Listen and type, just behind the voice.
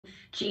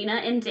Gina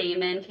and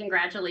Damon,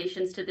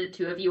 congratulations to the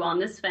two of you on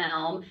this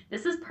film.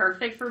 This is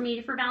perfect for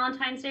me for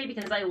Valentine's Day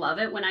because I love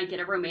it when I get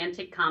a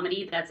romantic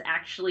comedy that's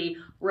actually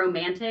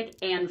romantic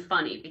and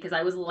funny because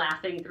I was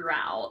laughing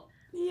throughout.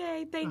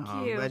 Yay, thank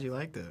you. I'm glad you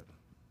liked it.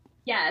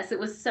 Yes, it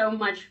was so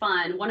much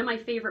fun. One of my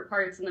favorite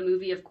parts in the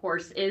movie, of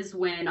course, is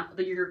when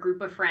your group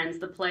of friends,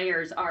 the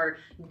players, are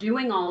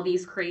doing all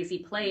these crazy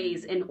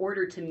plays in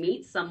order to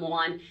meet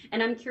someone.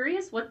 And I'm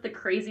curious what the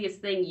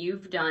craziest thing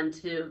you've done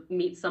to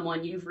meet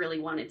someone you've really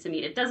wanted to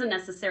meet. It doesn't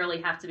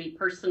necessarily have to be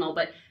personal,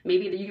 but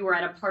maybe you were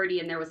at a party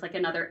and there was like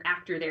another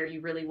actor there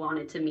you really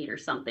wanted to meet or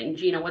something.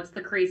 Gina, what's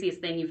the craziest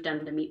thing you've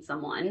done to meet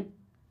someone?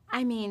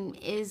 I mean,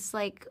 is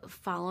like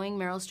following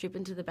Meryl Streep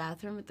into the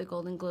bathroom at the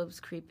Golden Globes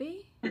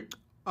creepy?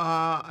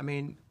 I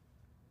mean,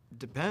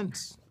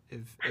 depends.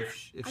 If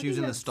she was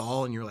in the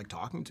stall and you're like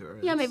talking to her.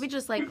 Yeah, maybe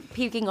just like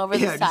peeking over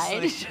the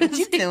side. Like, what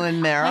you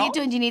doing, Meryl? How you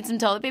doing? Do you need some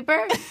toilet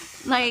paper?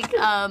 Like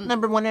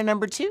number one and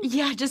number two?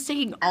 Yeah, just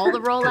taking all the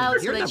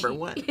rollouts. You're number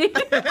one. Maybe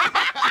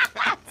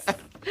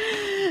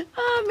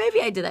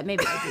I did that.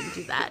 Maybe I didn't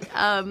do that.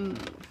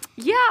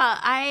 Yeah,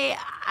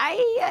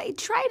 I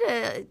try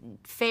to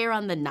fare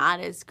on the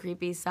not as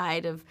creepy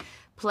side of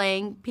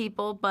playing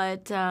people,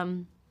 but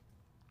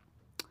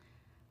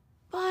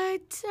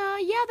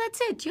yeah,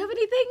 that's it. Do you have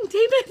anything,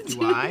 David?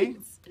 Do I?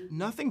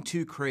 Nothing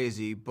too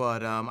crazy,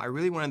 but I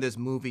really wanted this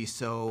movie,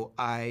 so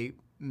I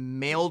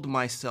mailed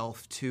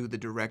myself to the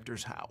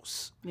director's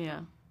house.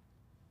 Yeah.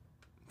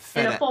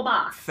 In a full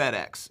box.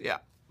 FedEx, yeah.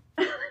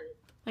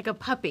 Like a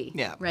puppy,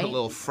 yeah, right? Put a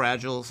little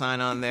fragile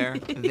sign on there.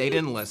 They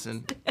didn't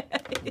listen.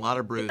 A lot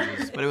of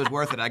bruises, but it was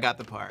worth it. I got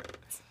the part.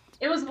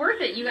 It was worth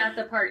it. You got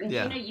the part. And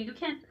yeah. Gina, you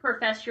can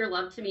profess your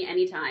love to me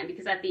anytime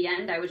because at the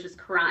end I was just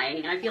crying.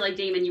 And I feel like,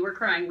 Damon, you were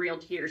crying real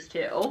tears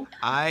too.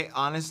 I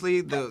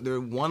honestly,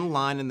 the one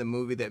line in the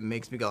movie that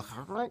makes me go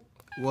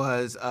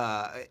was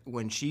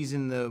when she's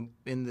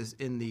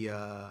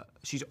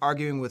she's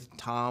arguing with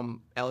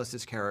Tom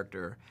Ellis's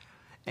character,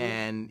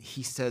 and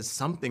he says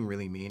something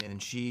really mean,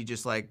 and she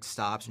just like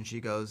stops and she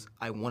goes,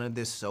 "I wanted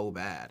this so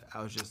bad."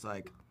 I was just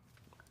like,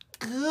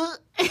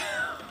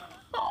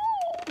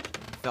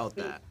 felt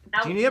that.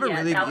 Gina,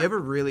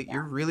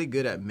 you're really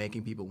good at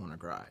making people want to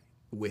cry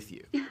with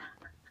you.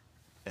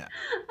 Yeah.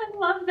 I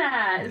love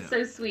that. It's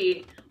so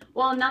sweet.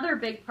 Well, another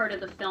big part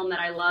of the film that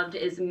I loved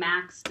is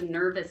Mac's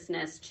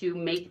nervousness to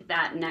make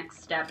that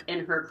next step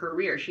in her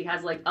career. She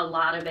has like a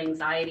lot of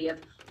anxiety of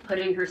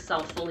putting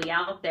herself fully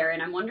out there.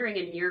 And I'm wondering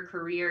in your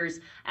careers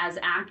as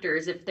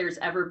actors, if there's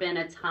ever been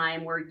a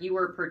time where you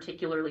were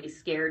particularly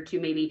scared to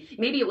maybe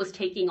it was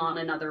taking on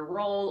another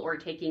role or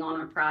taking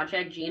on a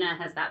project. Gina,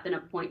 has that been a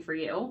point for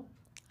you?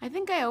 I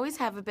think I always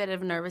have a bit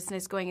of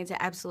nervousness going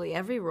into absolutely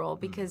every role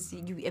because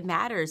it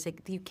matters.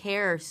 Like, you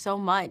care so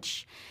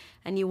much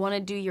and you want to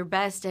do your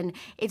best. And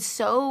it's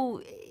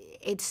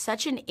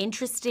such an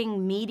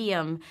interesting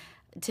medium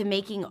to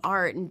making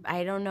art. And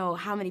I don't know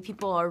how many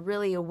people are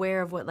really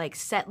aware of what like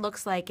set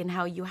looks like and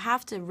how you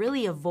have to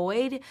really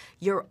avoid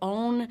your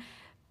own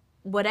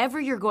whatever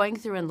you're going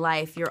through in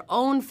life, your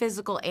own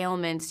physical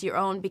ailments,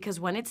 because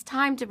when it's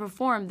time to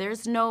perform,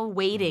 there's no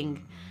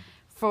waiting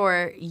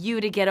for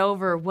you to get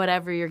over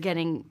whatever you're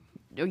going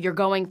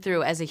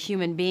through as a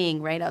human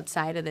being right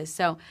outside of this.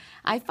 So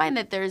I find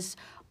that there's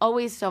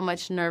always so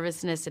much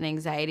nervousness and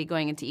anxiety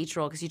going into each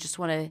role because you just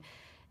want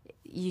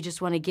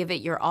to give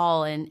it your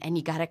all, and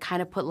you got to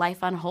kind of put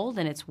life on hold,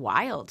 and it's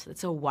wild.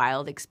 It's a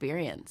wild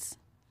experience.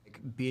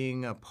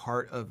 Being a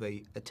part of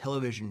a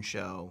television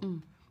show,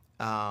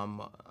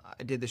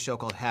 I did this show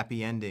called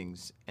Happy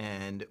Endings,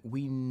 and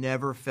we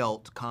never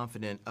felt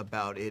confident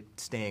about it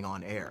staying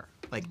on air.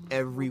 Like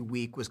every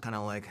week was kind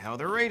of like, how are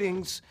the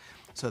ratings?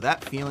 So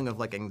that feeling of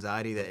like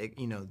anxiety that,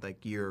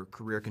 like your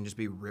career can just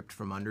be ripped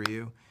from under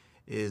you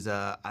is,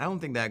 I don't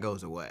think that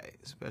goes away,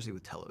 especially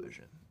with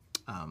television.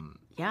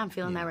 Yeah, I'm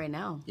feeling that right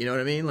now. You know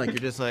what I mean? Like you're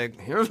just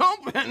like, here's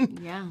hoping.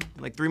 Yeah.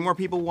 Like 3 more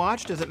people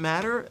watch, does it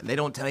matter? They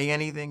don't tell you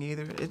anything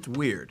either. It's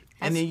weird.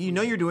 And then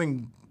you're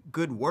doing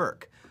good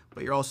work,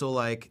 but you're also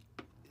like,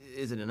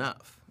 is it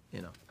enough?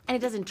 And it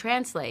doesn't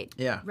translate.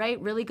 Yeah.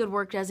 Right? Really good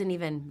work doesn't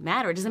even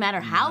matter. It doesn't matter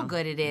how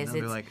good it is.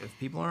 They're like, if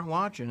people aren't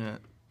watching it.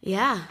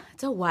 Yeah,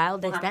 it's a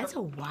wild. That's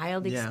a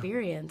wild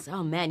experience.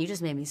 Oh man, you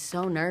just made me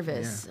so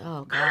nervous. Yeah.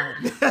 Oh god.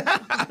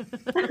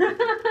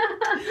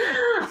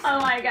 Oh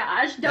my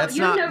gosh! That's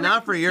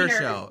not for your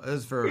show. It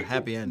was for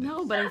Happy Endings.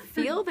 No, but I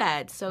feel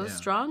that so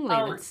strongly.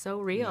 It's so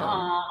real.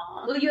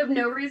 Well, you have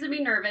no reason to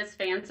be nervous.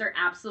 Fans are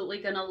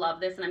absolutely going to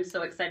love this, and I'm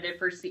so excited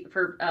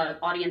for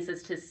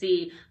audiences to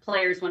see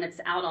players when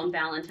it's out on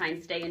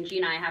Valentine's Day. And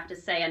Gina, I have to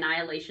say,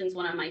 Annihilation is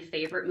one of my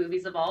favorite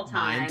movies of all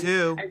time. Mine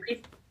too.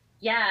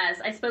 Yes,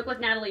 I spoke with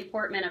Natalie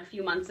Portman a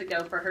few months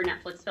ago for her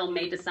Netflix film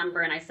May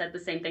December, and I said the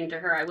same thing to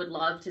her. I would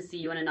love to see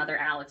you in another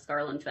Alex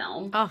Garland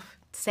film. Oh,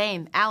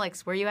 same.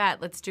 Alex, where you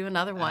at? Let's do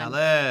another one.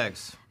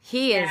 Alex.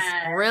 He is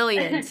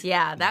brilliant.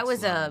 Yeah, that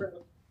was a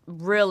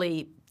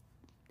really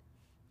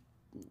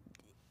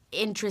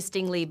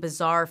interestingly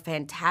bizarre,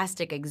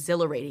 fantastic,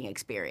 exhilarating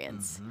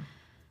experience.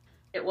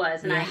 It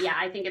was, and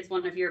I think it's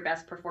one of your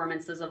best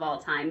performances of all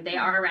time. They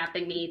are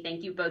wrapping me.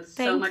 Thank you both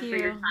so much for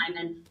your time,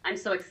 and I'm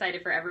so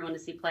excited for everyone to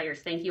see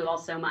Players. Thank you all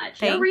so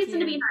much. No reason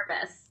to be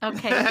nervous.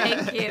 Okay,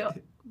 thank you.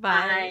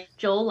 Bye.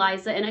 Joel,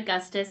 Liza, and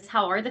Augustus,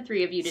 how are the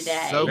three of you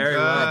today? So Very good.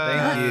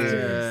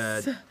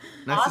 well, thank you.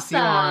 Nice to see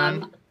you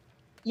on.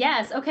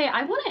 Yes. Okay.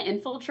 I want to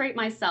infiltrate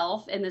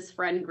myself in this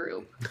friend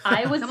group.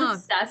 I was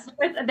obsessed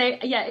with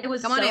it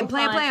was Come on in,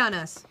 play on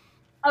us.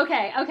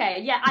 Okay.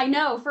 Yeah, I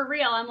know, for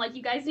real. I'm like,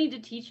 you guys need to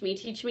teach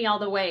me all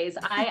the ways.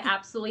 I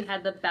absolutely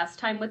had the best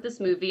time with this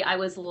movie. I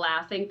was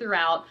laughing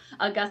throughout.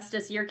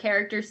 Augustus, your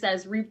character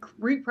says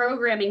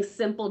reprogramming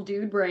simple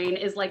dude brain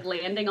is like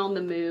landing on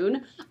the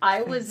moon.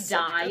 I was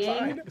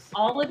dying.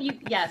 All of you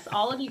guys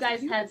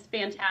had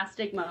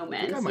fantastic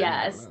moments.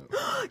 Yes.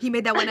 He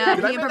made that one up.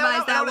 He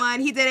improvised that one.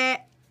 He did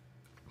it.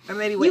 Or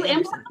maybe you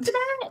improvised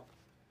that?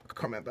 I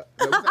can't remember.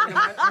 Was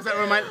that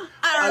remind?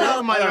 I don't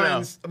know. My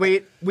lines.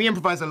 We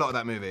improvised a lot of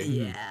that movie.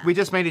 Yeah. We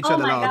just made each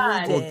other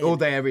laugh God. all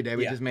day, every day.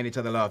 We just made each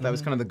other laugh. That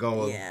was kind of the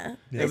goal. Yeah.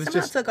 It was somehow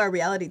just took our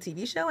reality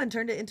TV show and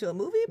turned it into a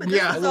movie, but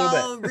this is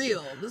all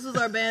real. This is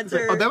our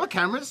banter. Oh, there were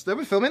cameras? They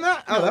were filming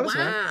that? Oh, that was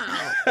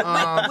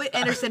fun. Whit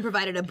Anderson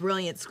provided a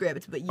brilliant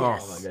script, but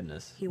yes. Oh my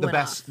goodness. He the went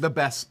best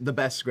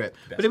script.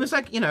 But it was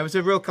like, it was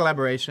a real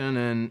collaboration,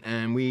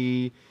 and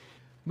we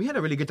had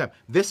a really good time.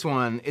 This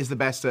one is the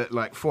best at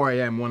like 4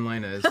 a.m.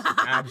 one-liners.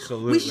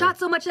 Absolutely. We shot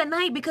so much at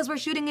night because we're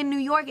shooting in New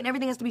York and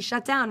everything has to be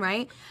shut down,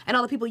 right? And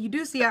all the people you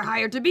do see are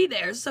hired to be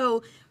there.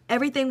 So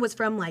everything was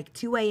from like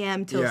 2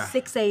 a.m. till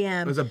 6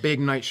 a.m. It was a big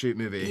night shoot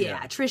movie.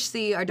 Yeah. Trish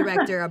C., our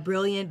director, a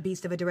brilliant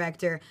beast of a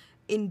director,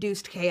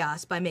 induced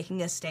chaos by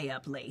making us stay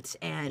up late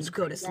and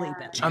go to sleep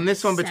at And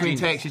this one between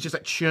 7. takes, he's just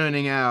like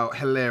churning out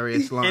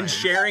hilarious lines. And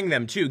sharing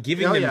them too,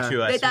 giving them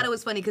to us. They thought it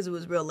was funny because it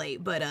was real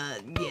late, but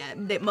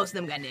most of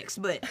them got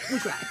nixed, but we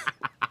tried.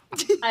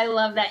 I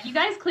love that. You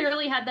guys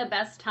clearly had the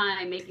best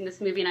time making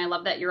this movie, and I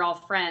love that you're all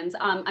friends.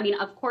 I mean,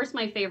 of course,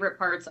 my favorite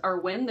parts are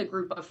when the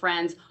group of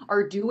friends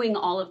are doing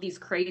all of these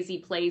crazy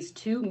plays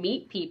to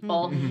meet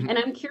people. And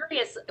I'm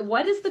curious,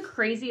 what is the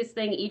craziest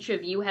thing each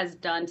of you has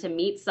done to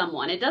meet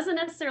someone? It doesn't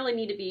necessarily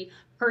need to be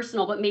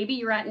personal, but maybe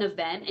you're at an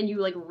event and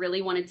you like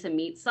really wanted to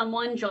meet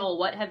someone. Joel,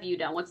 what have you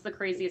done? What's the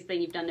craziest thing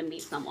you've done to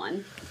meet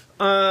someone?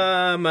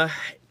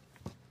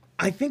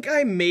 I think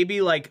I maybe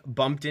like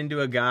bumped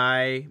into a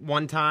guy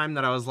one time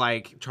that I was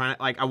like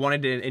I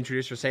wanted to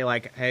introduce or say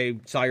like, hey,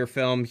 saw your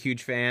film,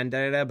 huge fan,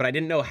 but I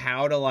didn't know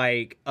how to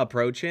like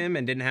approach him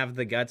and didn't have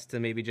the guts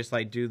to maybe just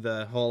like do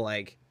the whole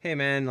like, hey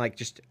man, like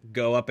just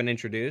go up and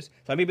introduce.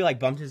 So I maybe like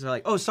bumped into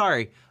like, oh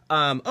sorry,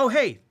 oh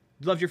hey,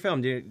 loved your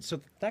film, dude.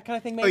 So that kind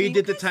of thing maybe. Oh, you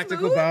did the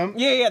tactical bump?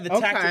 Yeah, the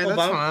tactical that's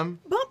bump. Fun.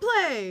 Bump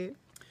play.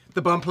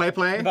 The bump play?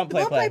 The bump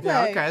play.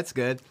 Yeah, okay, that's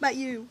good. About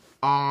you.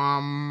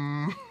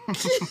 What?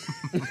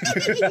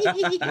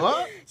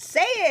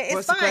 Say it. What's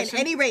It's the fine. question?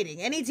 Any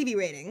rating. Any TV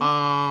rating.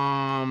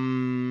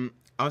 I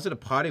was at a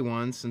party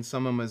once and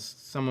someone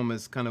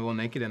was kind of all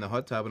naked in the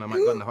hot tub and I might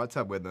go in the hot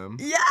tub with them.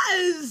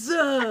 Yes.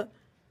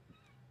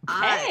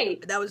 Hey,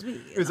 that was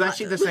me. It was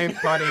actually the same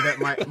party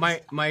that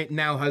my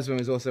now husband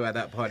was also at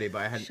that party,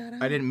 but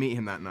I didn't meet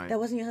him that night. That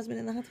wasn't your husband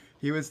in the hot tub?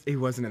 He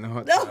wasn't in the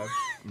hot No. tub.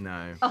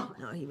 No. Oh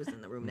no, he was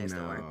in the room next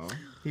door. No.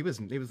 He was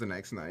the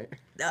next night.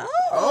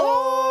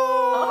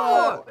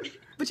 Oh.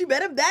 But you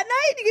met him that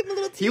night? You gave him a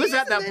little tease? He was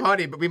at that and then-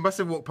 party, but we must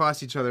have walked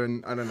past each other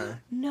and I don't know.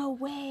 No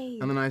way.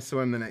 And then I saw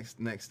him the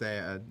next day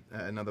at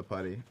another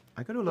party.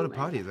 I go to a lot of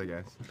parties, I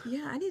guess.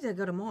 Yeah, I need to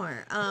go to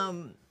more. I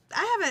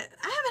haven't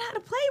had a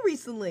play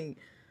recently.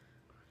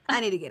 I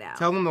need to get out.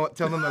 Tell them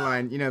the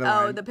line. You know the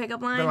line. Oh, the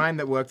pickup line? The line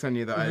that worked on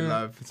you that I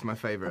love. It's my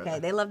favorite. Okay,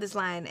 they love this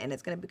line, and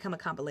it's going to become a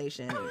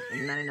compilation.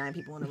 99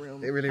 people in a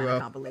room. It really kind of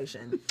will.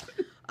 Compilation.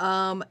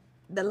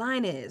 The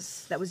line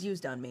is, that was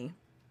used on me.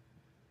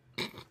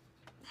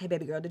 Hey,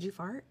 baby girl, did you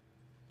fart?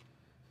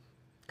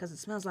 Because it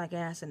smells like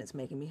ass, and it's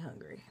making me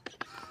hungry.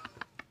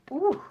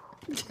 ooh.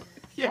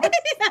 Yeah.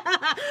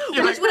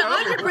 Which would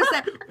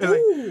 100%.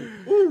 Ooh.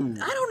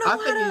 I don't know. I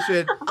think you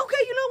should.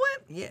 Okay, you know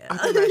what? Yeah. I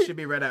think that should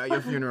be read out at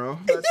your funeral.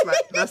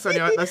 That's on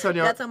your. That's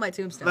on my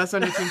tombstone. That's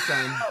on your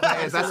tombstone.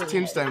 That is. That's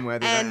tombstone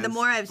worthy. And the that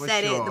more is, I've for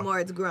said it, sure. the more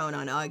it's grown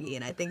on Augie,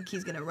 and I think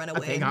he's gonna run away.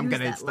 I think and I'm use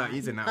gonna that start line.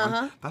 using that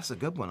one. That's a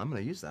good one. I'm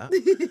gonna use that.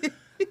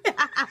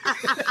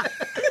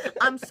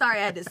 I'm sorry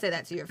I had to say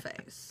that to your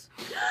face.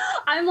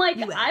 I'm like, I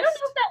don't know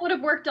if that would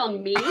have worked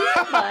on me,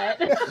 but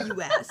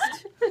You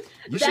asked.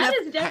 that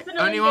is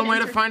definitely Only one way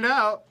to an find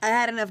out. I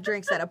had enough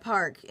drinks at a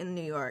park in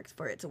New York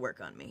for it to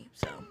work on me.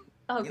 So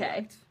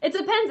Okay. It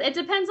depends. It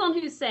depends on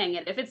who's saying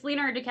it. If it's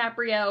Leonardo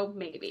DiCaprio,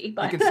 maybe. You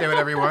But can say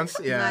whatever he wants.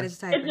 not Yeah. his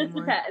type it just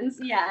anymore. depends.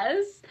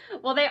 Yes.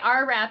 Well, they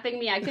are wrapping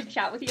me. I could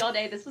chat with you all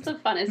day. This was the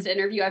funnest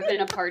interview I've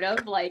been a part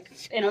of, like,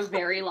 in a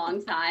very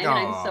long time. And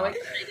I'm so Aw.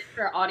 excited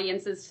for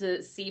audiences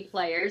to see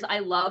Players. I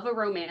love a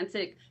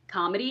romantic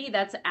comedy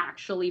that's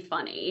actually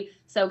funny.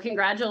 So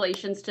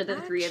congratulations to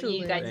the three of you.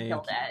 You guys Thank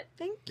killed you. it.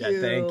 Thank Yeah,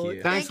 you. thank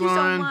you. Thanks, Thank you so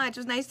Lauren. much.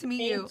 It was nice to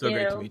meet you. So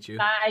great to meet you.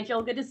 Bye,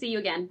 Joel. Good to see you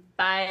again.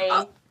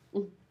 Bye.